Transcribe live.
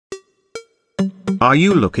Are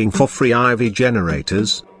you looking for free Ivy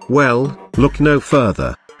generators? Well, look no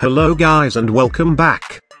further. Hello guys and welcome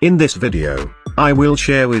back. In this video, I will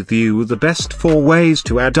share with you the best 4 ways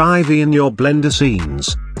to add Ivy in your Blender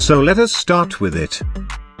scenes, so let us start with it.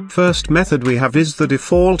 First method we have is the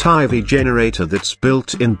default Ivy generator that's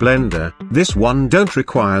built in Blender. This one don't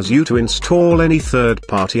requires you to install any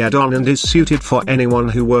third-party add-on and is suited for anyone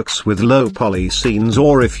who works with low poly scenes,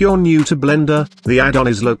 or if you're new to Blender, the add-on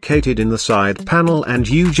is located in the side panel and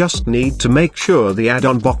you just need to make sure the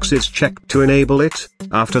add-on box is checked to enable it.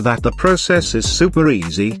 After that the process is super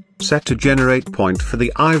easy. Set a generate point for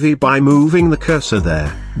the Ivy by moving the cursor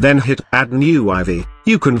there, then hit add new Ivy.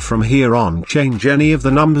 You can from here on change any of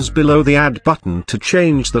the numbers below the add button to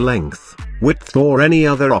change the length, width or any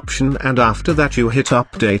other option, and after that you hit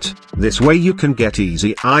update. This way you can get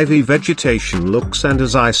easy Ivy vegetation looks, and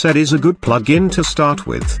as I said is a good plugin to start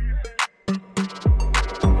with.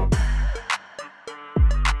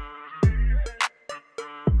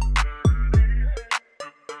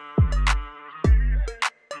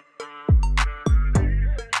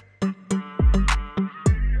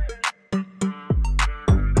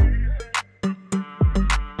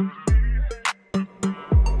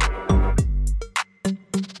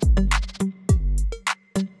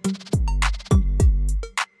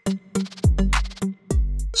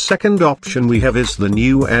 Second option we have is the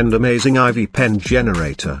new and amazing IVYPEN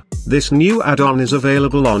generator. This new add-on is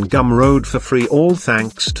available on Gumroad for free, all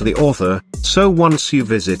thanks to the author, so once you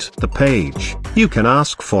visit the page, you can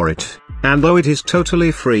ask for it, and though it is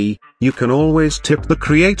totally free, you can always tip the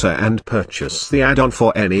creator and purchase the add-on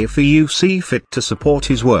for any fee you see fit to support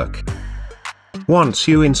his work. Once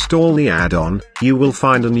you install the add-on, you will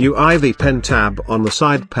find a new IVYPEN tab on the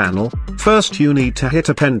side panel. First you need to hit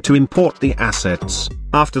append to import the assets.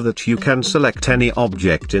 After that you can select any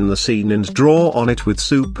object in the scene and draw on it with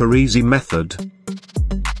super easy method.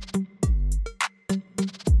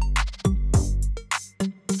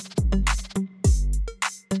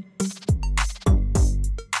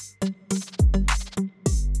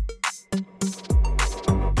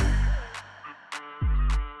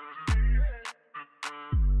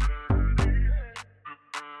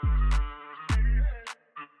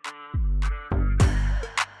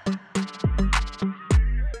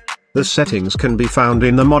 The settings can be found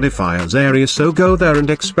in the modifiers area, so go there and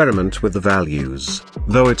experiment with the values,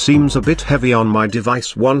 though it seems a bit heavy on my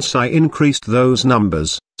device once I increased those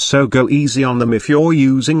numbers, so go easy on them if you're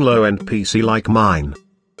using low-end PC like mine.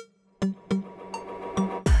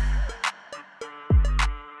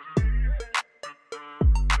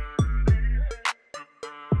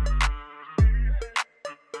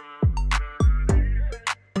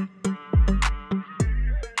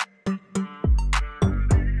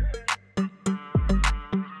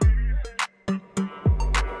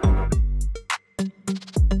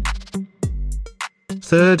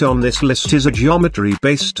 Third on this list is a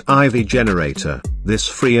geometry-based Ivy generator. This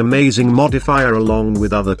free amazing modifier along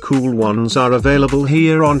with other cool ones are available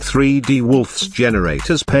here on 3D Wolf's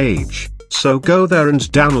generators page, so go there and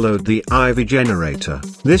download the Ivy generator.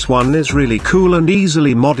 This one is really cool and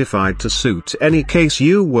easily modified to suit any case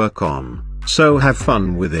you work on, so have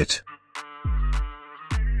fun with it.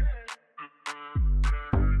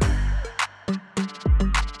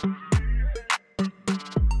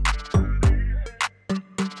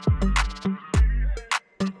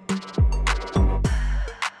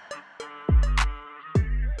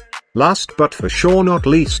 Last but for sure not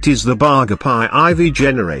least is the Baga-Pie Ivy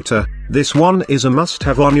Generator. This one is a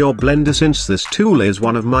must-have on your Blender since this tool is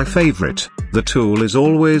one of my favorite. The tool is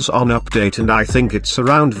always on update and I think it's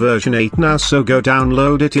around version 8 now, so go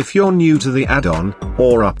download it if you're new to the add-on,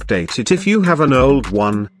 or update it if you have an old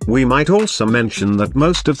one. We might also mention that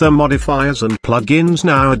most of the modifiers and plugins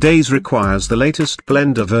nowadays requires the latest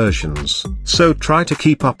Blender versions, so try to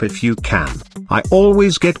keep up if you can. I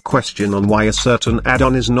always get question on why a certain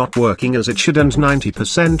add-on is not working as it should, and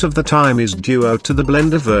 90% of the time is due to the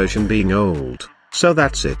Blender version being old. So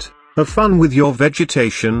that's it. Have fun with your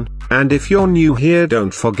vegetation, and if you're new here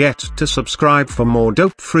don't forget to subscribe for more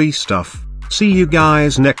dope free stuff. See you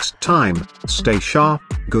guys next time, stay sharp,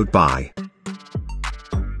 goodbye.